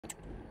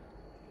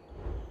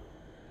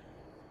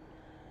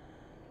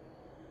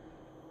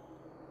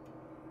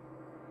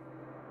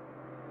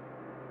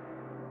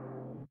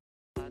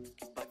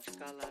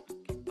Hoje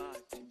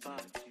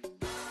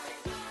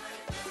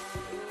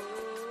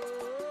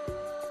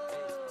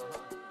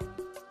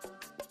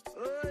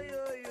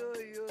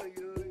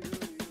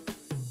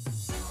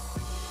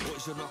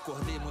eu não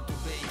acordei muito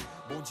bem.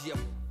 Bom dia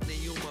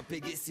nenhuma,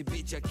 peguei esse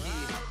beat aqui.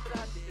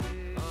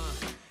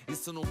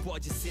 Isso não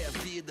pode ser a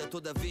vida.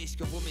 Toda vez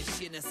que eu vou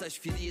mexer nessas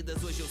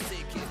feridas, hoje eu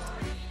sei que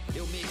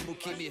eu mesmo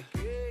que me...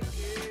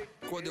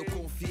 Quando eu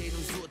confiei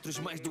nos outros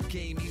mais do que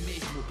em mim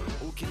mesmo.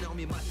 O que não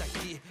me mata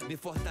aqui, me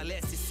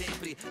fortalece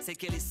sempre. Sei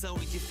que eles são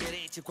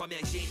indiferentes com a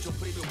minha gente.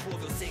 Oprime o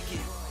povo, eu sei que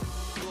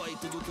dói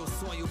tudo que eu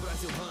sonho. O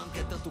Brasil arranca,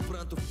 é tanto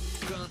pranto,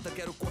 canta.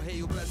 Quero correr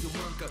e o Brasil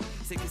manca.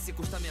 Sei que se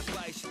custar minha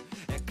paz,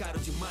 é caro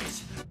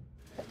demais.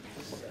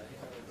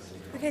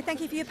 Okay, thank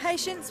you for your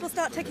patience. We'll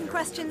start taking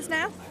questions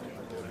now.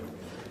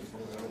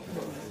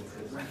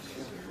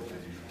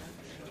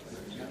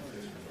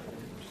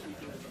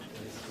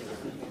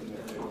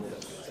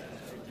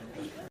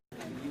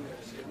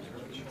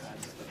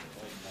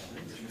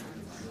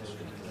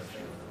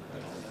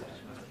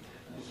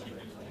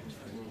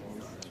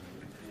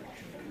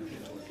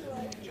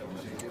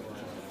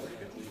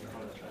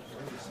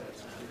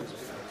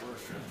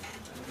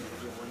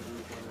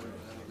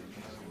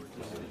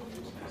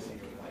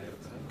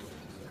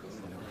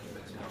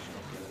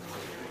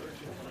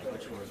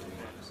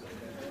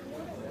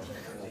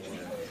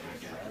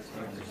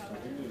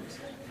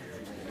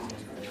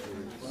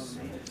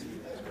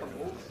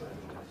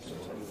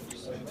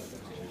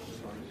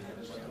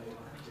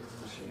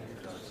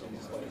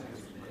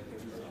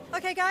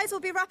 Okay, guys, we'll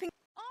be wrapping.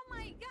 Oh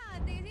my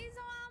God, this is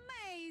so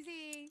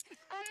amazing!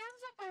 I am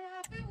super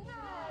happy.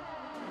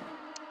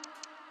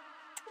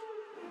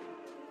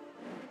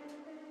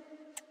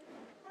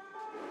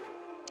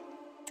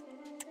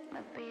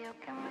 Me pidió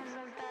que me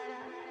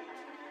soltara.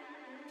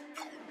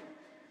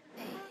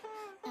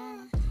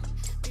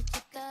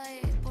 Bichita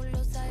por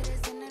los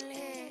aires en el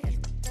G, el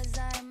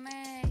KSM,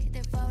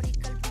 de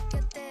fábrica el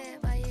piquete,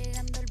 va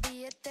llegando el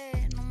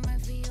billete, no me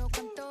fío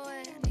cuánto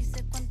es, ni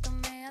sé cuánto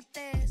me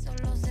até,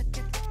 solo sé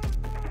que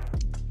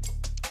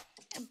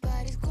en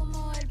París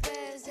como el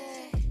PSG,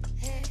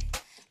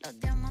 los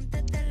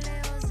diamantes de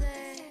Leo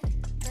se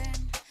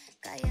ven,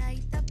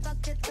 calladita pa'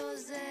 que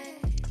tose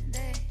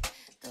de,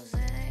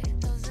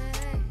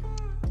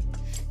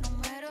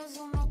 números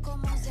uno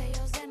como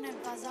sellos en el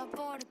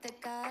pasaporte,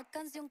 cada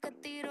canción que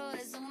tiro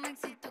es un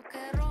éxito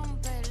que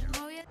rompe el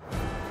novio.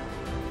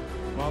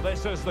 Well,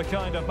 this is the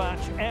kind of match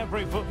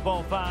every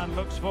football fan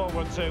looks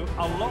forward to.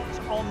 A lot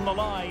on the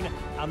line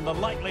and the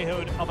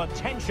likelihood of a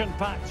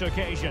tension-packed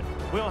occasion.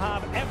 We'll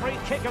have every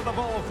kick of the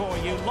ball for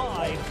you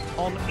live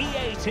on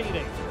EA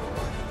TV.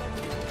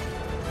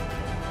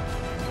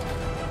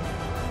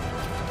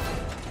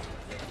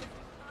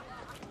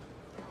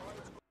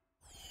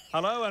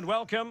 Hello and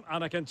welcome,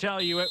 and I can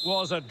tell you it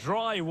was a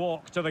dry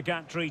walk to the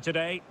gantry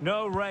today.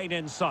 No rain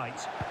in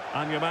sight.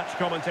 I'm your match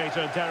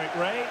commentator, Derek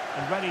Ray,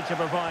 and ready to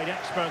provide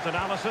expert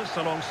analysis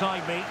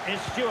alongside me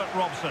is Stuart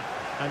Robson.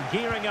 And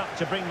gearing up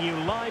to bring you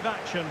live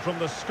action from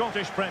the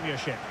Scottish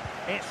Premiership.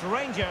 It's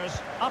Rangers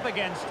up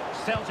against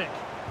Celtic.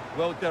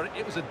 Well, Derek,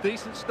 it was a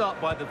decent start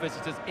by the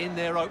visitors in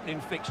their opening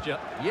fixture.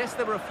 Yes,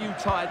 there were a few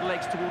tired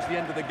legs towards the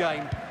end of the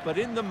game, but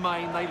in the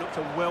main, they looked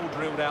a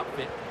well-drilled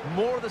outfit.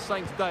 More of the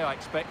same today, I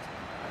expect.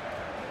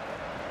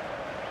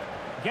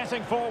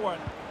 Getting forward.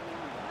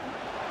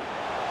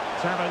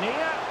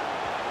 Tavernier.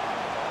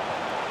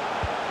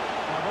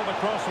 Now will the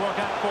cross work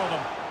out for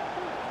them?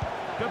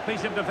 Good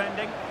piece of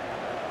defending.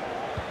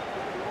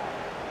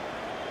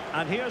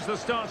 And here's the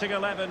starting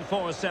 11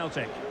 for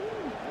Celtic.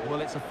 Well,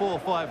 it's a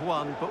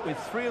 4-5-1, but with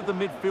three of the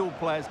midfield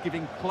players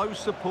giving close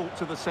support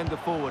to the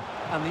centre-forward,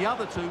 and the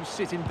other two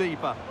sitting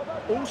deeper.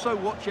 Also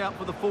watch out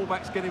for the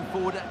fullbacks getting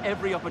forward at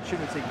every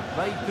opportunity.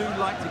 They do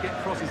like to get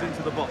crosses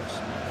into the box.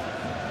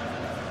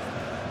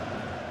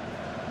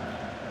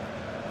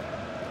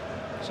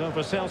 So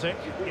for Celtic,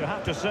 you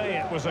have to say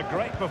it was a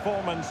great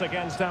performance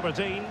against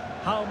Aberdeen.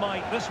 How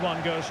might this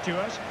one go,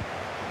 Stuart?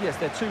 Yes,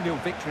 their 2-0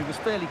 victory was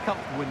fairly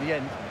comfortable in the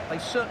end. They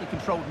certainly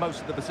controlled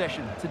most of the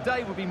possession.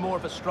 Today would be more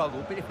of a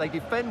struggle, but if they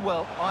defend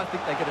well, I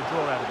think they get a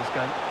draw out of this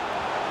game.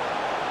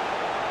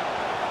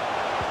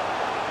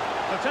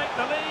 To take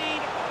the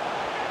lead.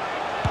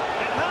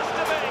 It has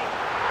to be.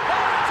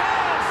 There it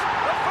is!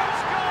 The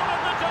first goal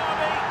of the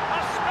derby.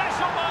 A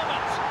special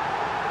moment.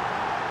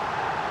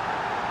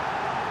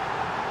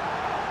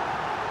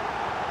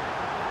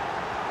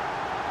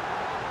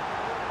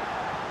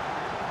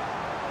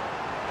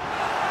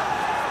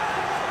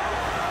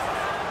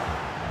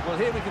 Well,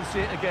 here we can see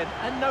it again,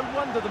 and no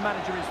wonder the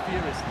manager is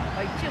furious.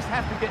 They just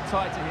have to get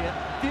tighter here,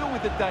 deal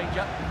with the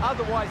danger,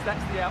 otherwise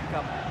that's the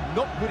outcome.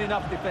 Not good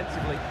enough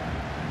defensively.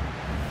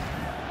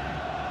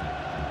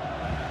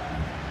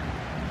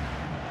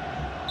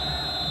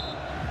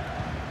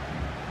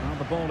 Well,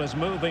 the ball is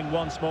moving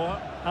once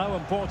more. How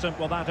important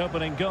will that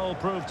opening goal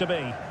prove to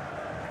be?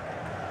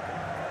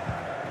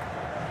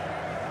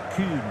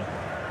 Kuhn.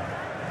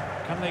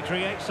 Can they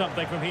create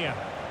something from here?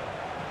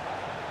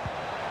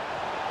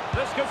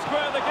 This could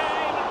square the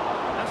game,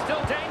 and still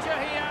danger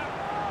here.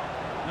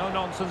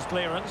 No-nonsense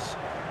clearance.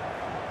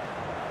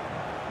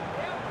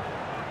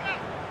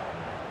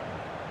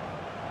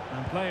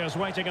 And players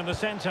waiting in the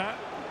centre.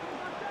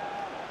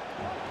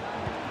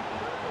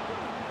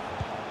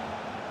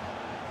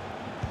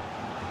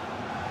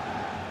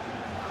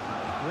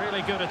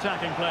 Really good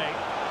attacking play.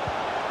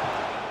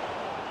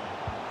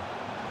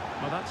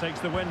 Well, that takes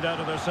the wind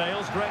out of their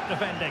sails. Great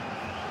defending.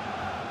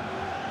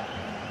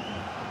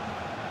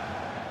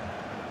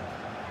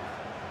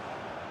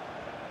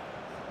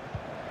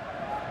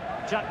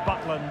 Jack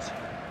Butland.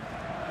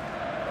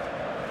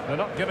 They're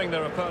not giving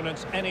their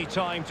opponents any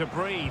time to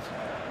breathe.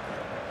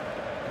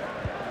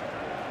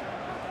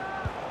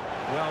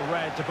 Well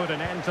read to put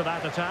an end to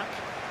that attack.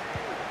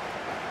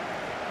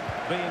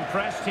 Being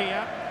pressed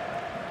here.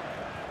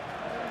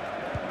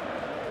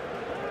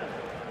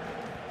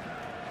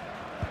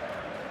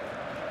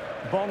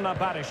 Borna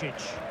Barisic.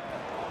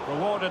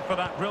 Rewarded for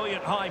that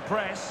brilliant high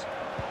press.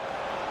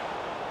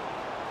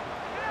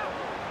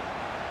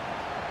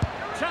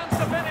 Chance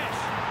to finish.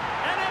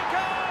 And it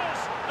goes!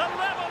 A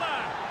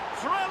leveller!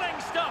 Thrilling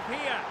stuff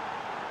here.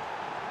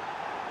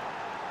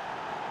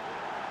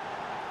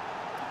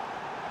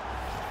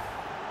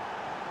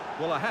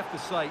 Well, I have to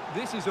say,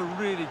 this is a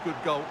really good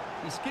goal.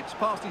 He skips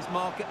past his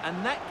marker,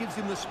 and that gives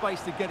him the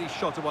space to get his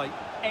shot away.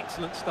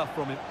 Excellent stuff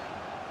from him.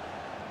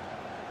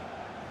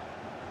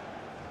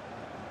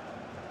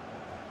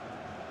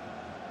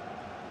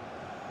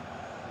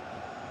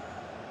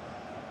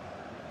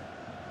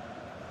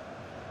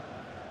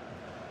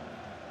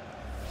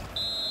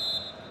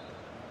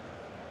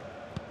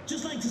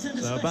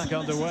 So back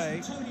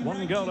underway.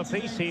 One goal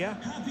apiece here.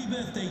 Happy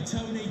birthday,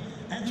 Tony.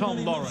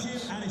 Tom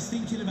Lawrence. And is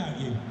thinking about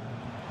you.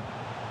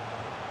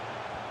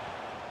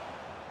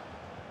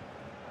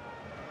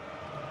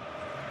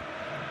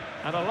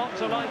 And a lot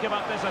to like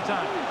about this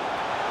attack.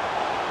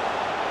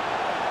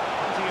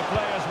 Plenty of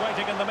players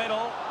waiting in the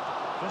middle.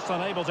 Just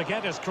unable to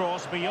get his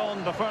cross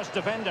beyond the first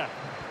defender.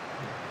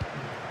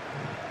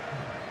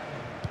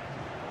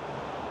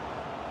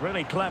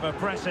 Really clever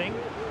pressing.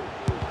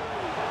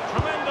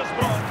 Tremendous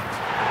block.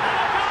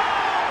 And a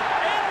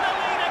goal! In the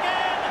lead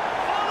again!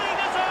 Fully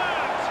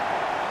deserved!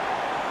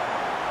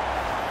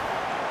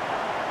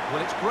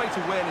 Well, it's great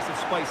awareness of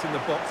space in the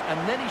box, and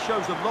then he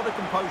shows a lot of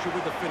composure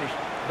with the finish.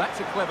 That's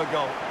a clever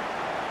goal.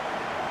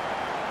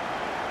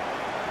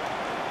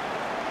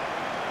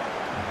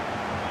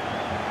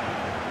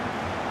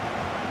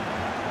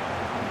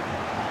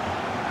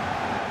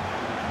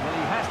 Well,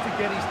 he has to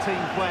get his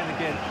team playing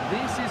again.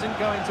 This isn't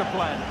going to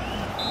plan.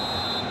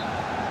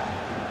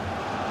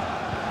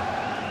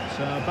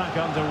 So back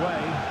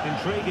underway.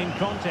 Intriguing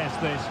contest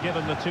this,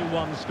 given the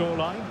 2-1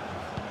 scoreline.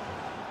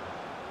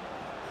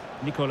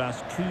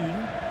 Nicolas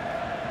Kuhn.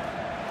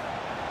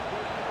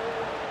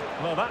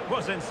 Well, that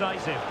was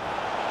incisive.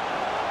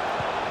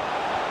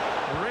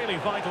 A really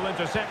vital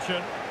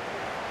interception.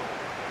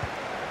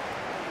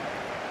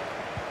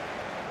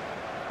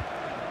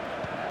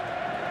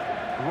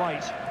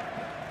 Right.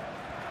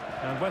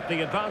 And with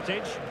the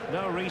advantage,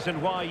 no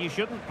reason why you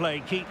shouldn't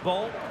play keep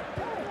ball.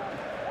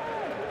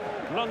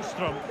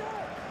 Lundstrom.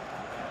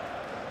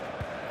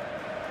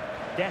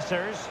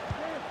 Dessers.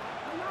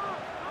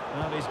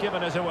 And he's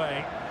given us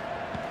away.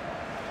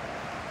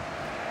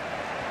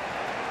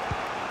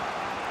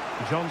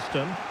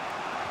 Johnston.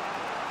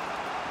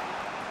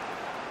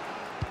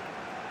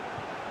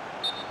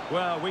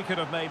 Well, we could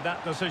have made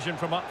that decision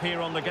from up here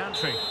on the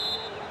gantry.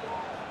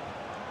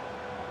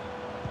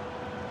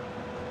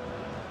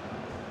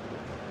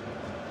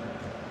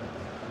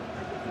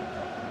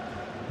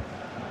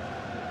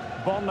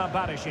 Borna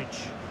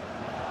Barisic.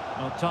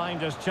 Well,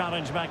 timed his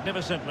challenge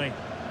magnificently.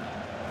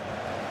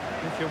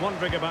 If you're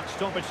wondering about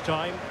stoppage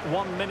time,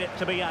 1 minute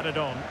to be added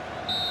on.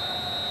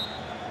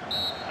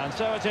 And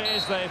so it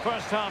is, the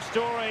first half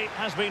story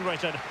has been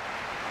written.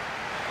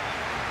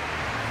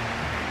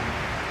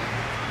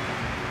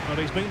 Well,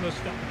 he's been the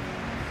stop.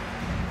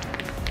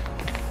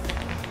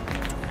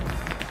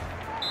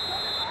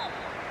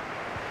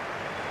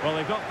 Well,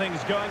 they've got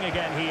things going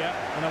again here,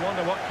 and I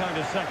wonder what kind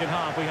of second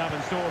half we have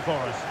in store for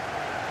us.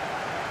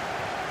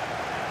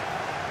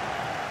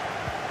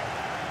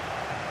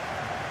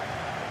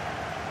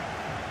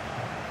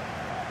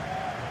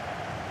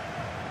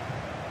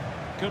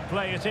 Could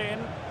play it in.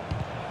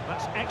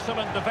 That's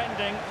excellent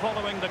defending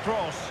following the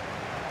cross.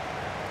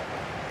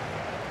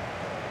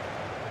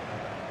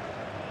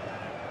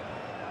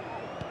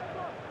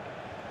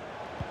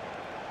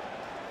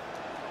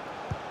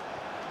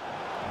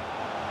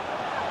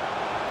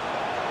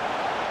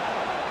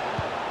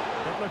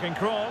 Good looking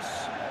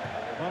cross.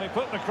 Well, he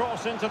put the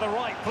cross into the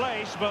right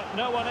place, but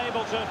no one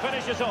able to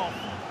finish it off.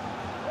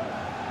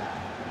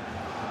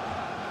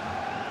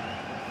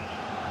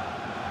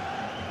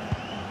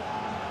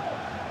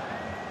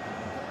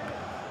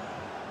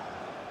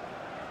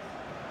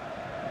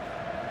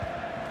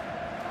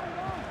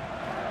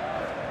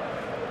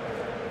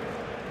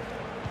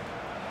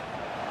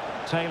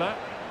 Taylor.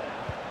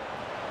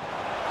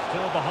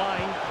 Still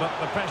behind, but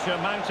the pressure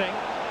mounting.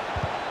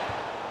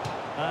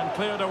 And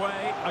cleared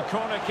away. A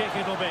corner kick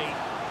it'll be.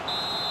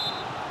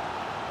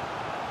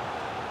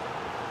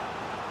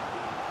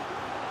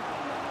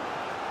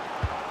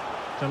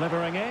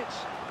 Delivering it.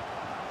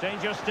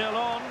 Danger still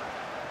on.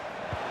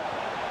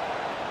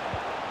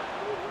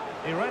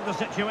 He read the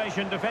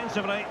situation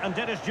defensively and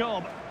did his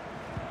job.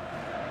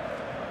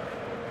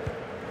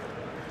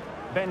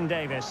 Ben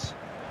Davis.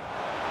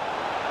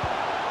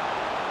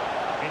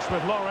 It's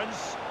with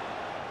Lawrence.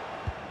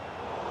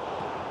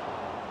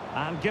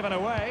 And given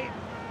away.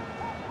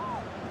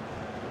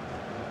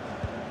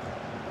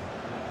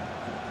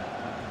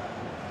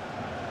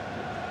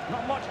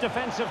 Not much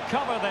defensive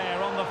cover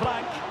there on the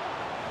flank.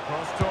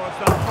 Cross towards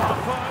that far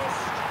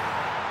post.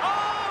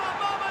 Oh, a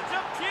moment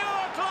of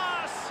pure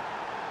class!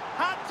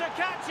 Had to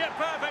catch it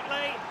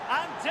perfectly,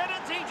 and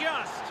didn't he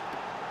just?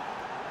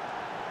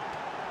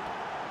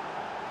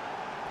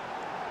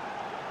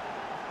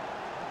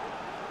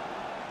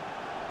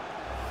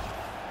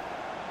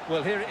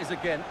 Well, here it is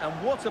again, and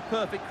what a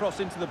perfect cross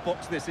into the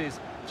box this is.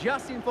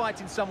 Just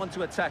inviting someone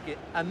to attack it,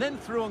 and then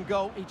through on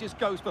goal, he just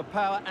goes for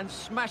power and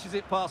smashes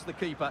it past the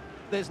keeper.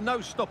 There's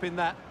no stopping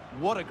that.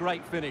 What a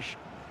great finish.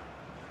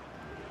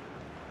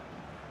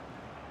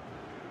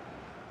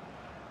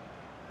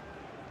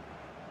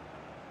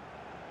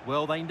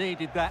 Well, they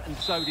needed that, and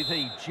so did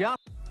he. Just...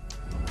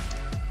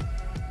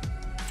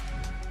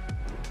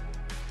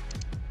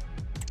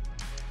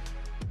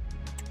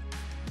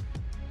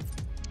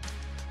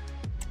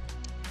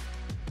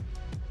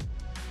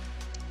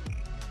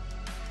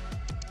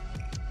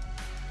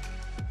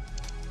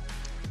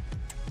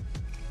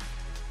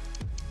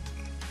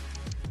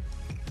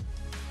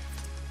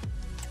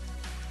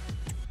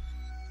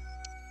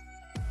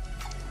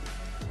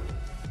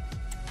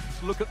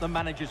 Look at the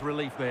manager's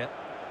relief there.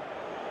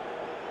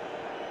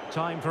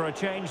 Time for a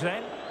change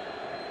then.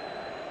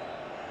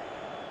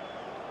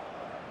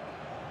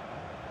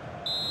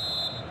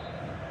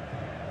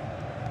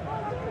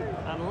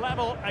 And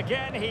level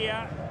again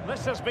here.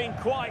 This has been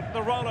quite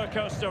the roller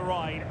coaster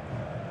ride.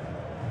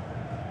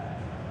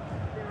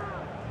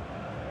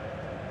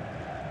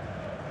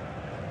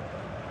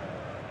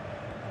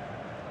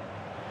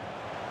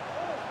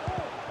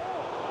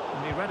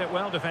 And he read it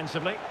well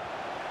defensively.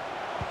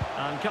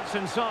 And cuts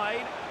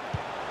inside.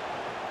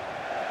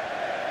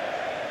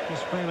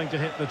 Just failing to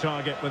hit the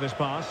target with his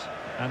pass.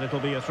 And it'll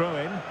be a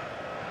throw-in.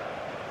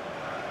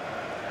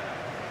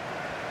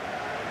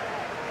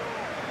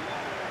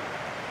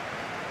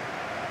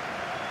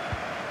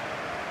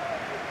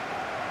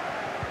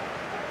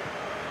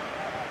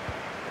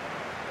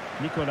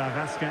 Nicolas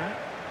Raskin.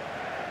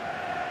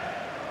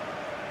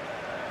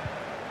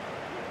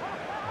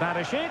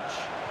 Barisic.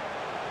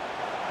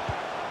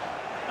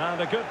 And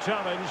a good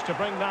challenge to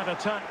bring that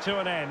attack to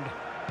an end.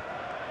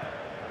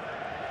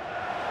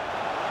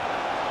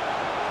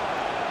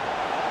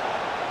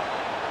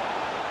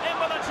 In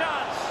with a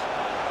chance.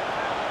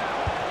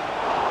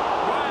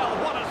 Well,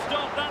 what a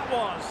stop that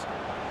was.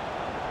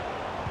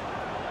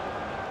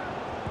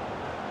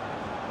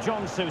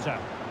 John Sousa.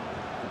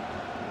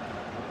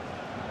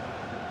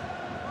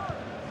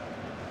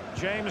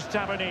 James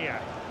Tavernier.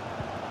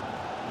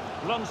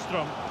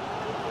 Lundstrom.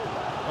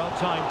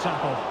 Well-timed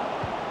tackle.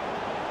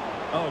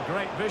 Oh,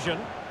 great vision.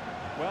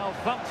 Well,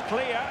 thumped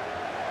clear.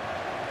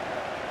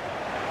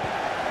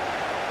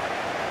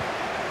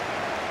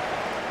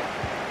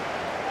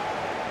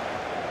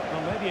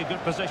 Well, maybe a good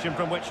position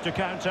from which to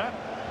counter.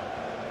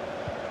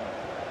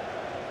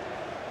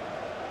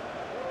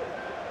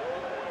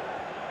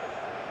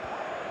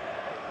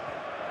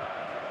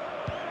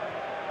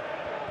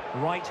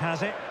 Wright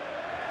has it.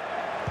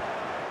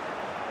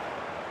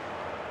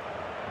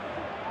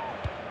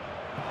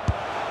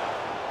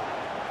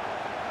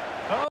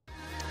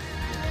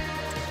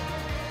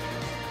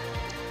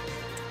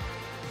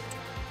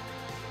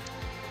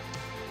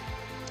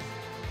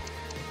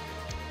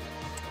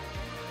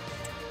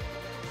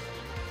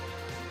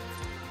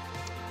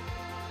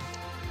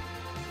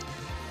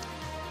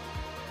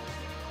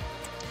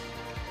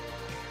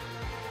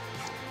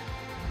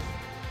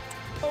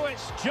 Oh,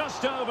 it's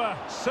just over.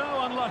 So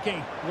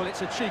unlucky. Well,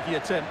 it's a cheeky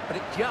attempt, but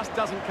it just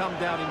doesn't come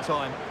down in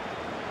time.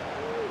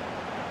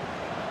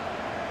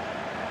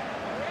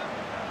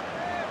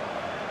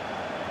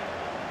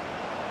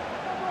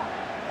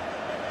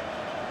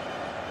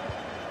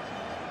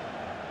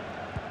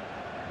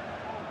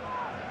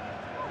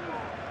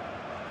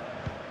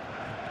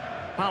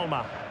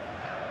 Palma.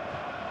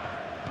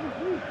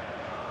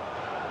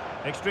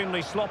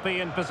 Extremely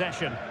sloppy in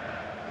possession.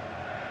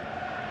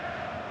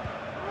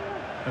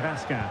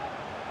 Raskin.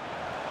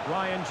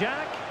 Ryan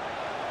Jack.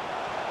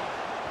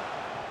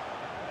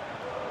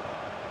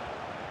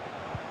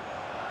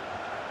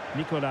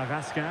 Nicolas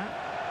Raskin.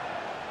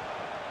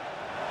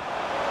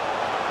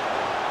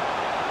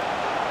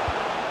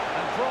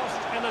 And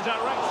crossed in the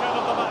direction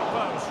of the back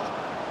post.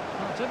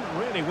 Well, it didn't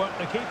really work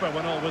the keeper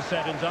when all was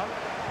said and done.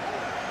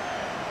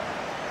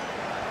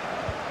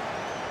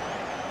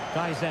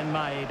 Kaizen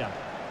Maeda.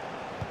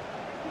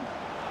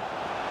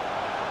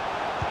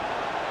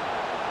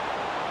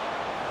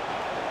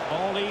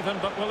 All even,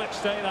 but will it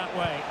stay that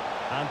way?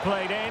 And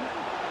played in.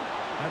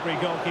 Every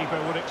goalkeeper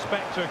would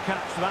expect to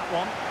catch that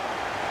one.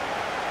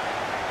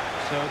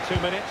 So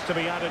 2 minutes to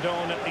be added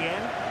on at the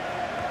end.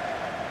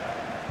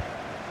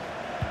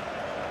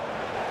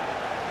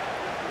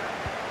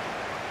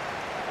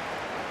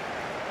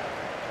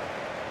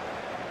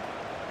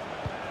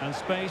 And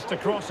space to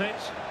cross it.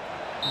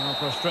 No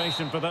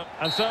frustration for them.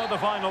 And so the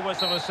final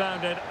whistle has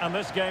sounded, and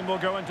this game will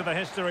go into the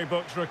history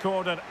books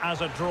recorded as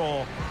a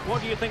draw.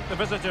 What do you think the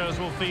visitors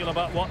will feel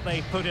about what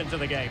they put into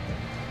the game?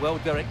 Well,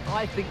 Derek,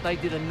 I think they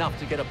did enough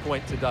to get a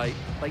point today.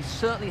 They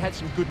certainly had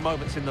some good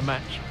moments in the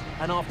match.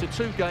 And after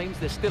 2 games,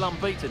 they're still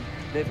unbeaten.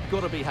 They've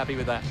got to be happy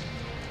with that.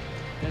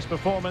 His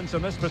performance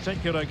in this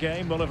particular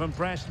game will have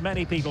impressed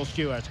many people,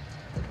 Stuart.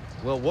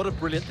 Well, what a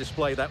brilliant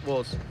display that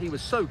was. He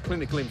was so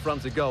clinical in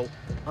front of goal.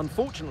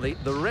 Unfortunately,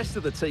 the rest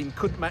of the team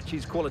couldn't match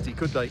his quality,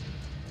 could they?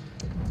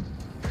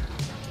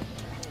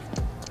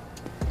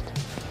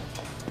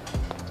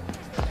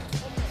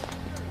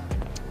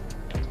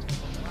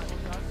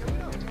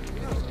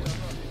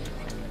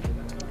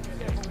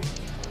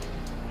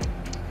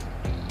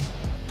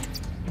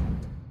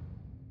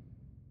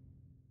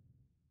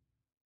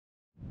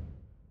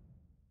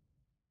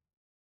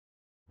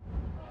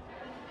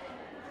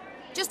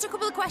 Just a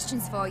couple of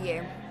questions for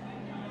you.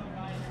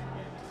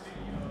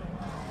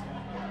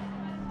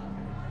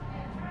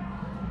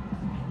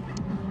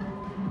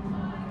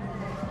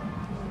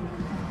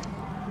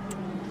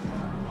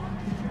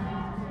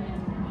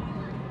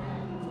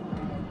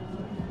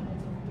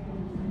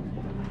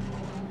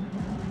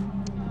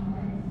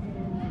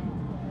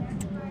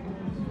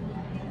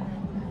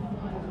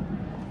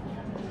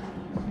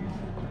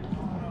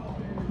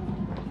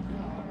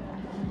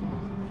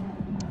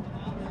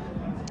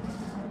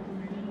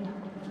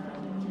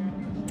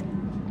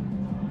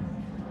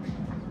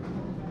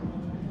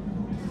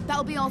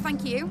 That'll be all,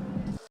 thank you.